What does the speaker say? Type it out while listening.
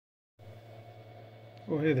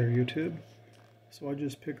Oh hey there YouTube. So I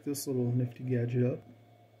just picked this little nifty gadget up.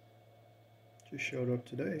 Just showed up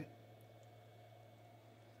today.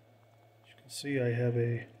 As you can see, I have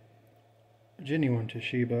a genuine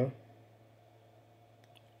Toshiba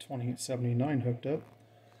 2879 hooked up,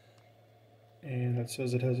 and it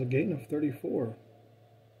says it has a gain of 34.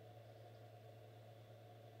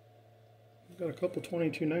 I've got a couple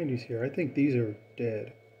 2290s here. I think these are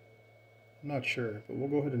dead. I'm not sure, but we'll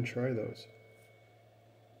go ahead and try those.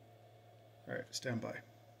 Alright, stand by.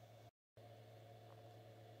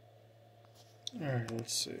 Alright,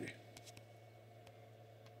 let's see.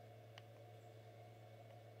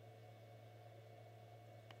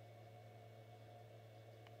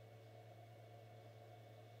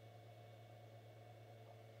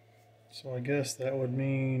 So I guess that would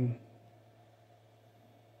mean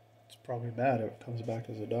it's probably bad if it comes back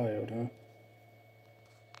as a diode, huh?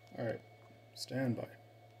 Alright, stand by.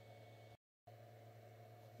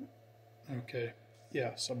 Okay,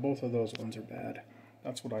 yeah, so both of those ones are bad.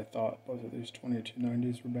 That's what I thought. Both of these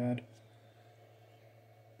 2290s were bad.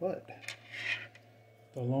 But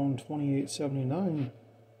the lone 2879,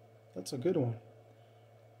 that's a good one.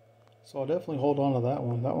 So I'll definitely hold on to that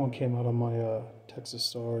one. That one came out of my Texas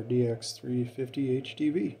Star DX350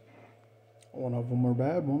 HDV. One of them were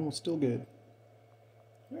bad, one was still good.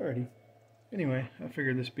 Alrighty. Anyway, I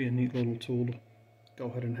figured this would be a neat little tool to go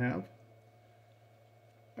ahead and have.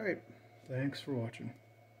 Alright, thanks for watching.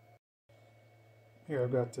 Here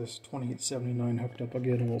I've got this 2879 hooked up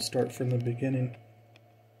again, and we'll start from the beginning.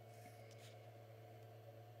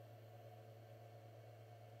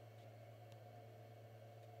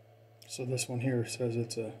 So this one here says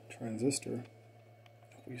it's a transistor.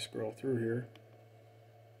 If we scroll through here,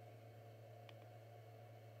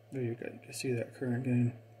 there you go, you can see that current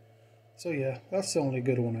gain. So yeah, that's the only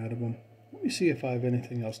good one out of them. Let me see if I have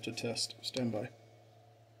anything else to test. Stand by.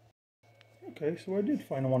 Okay, so I did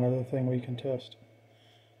find one other thing we can test.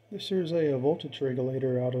 This is a voltage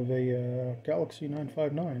regulator out of a Galaxy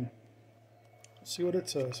 959. Let's see what it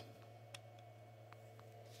says.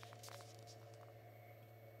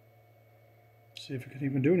 See if you can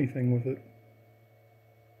even do anything with it.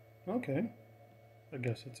 Okay, I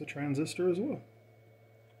guess it's a transistor as well.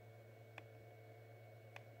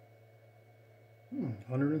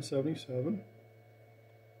 177.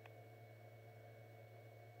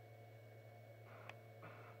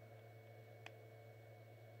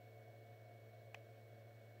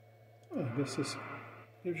 Oh, I guess this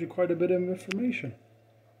gives you quite a bit of information.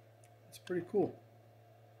 It's pretty cool.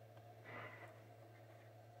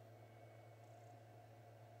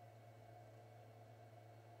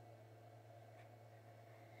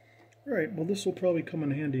 Alright, well this will probably come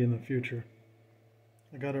in handy in the future.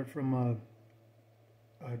 I got it from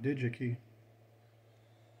Digi-key.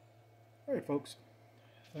 Alright folks,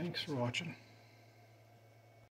 thanks for watching.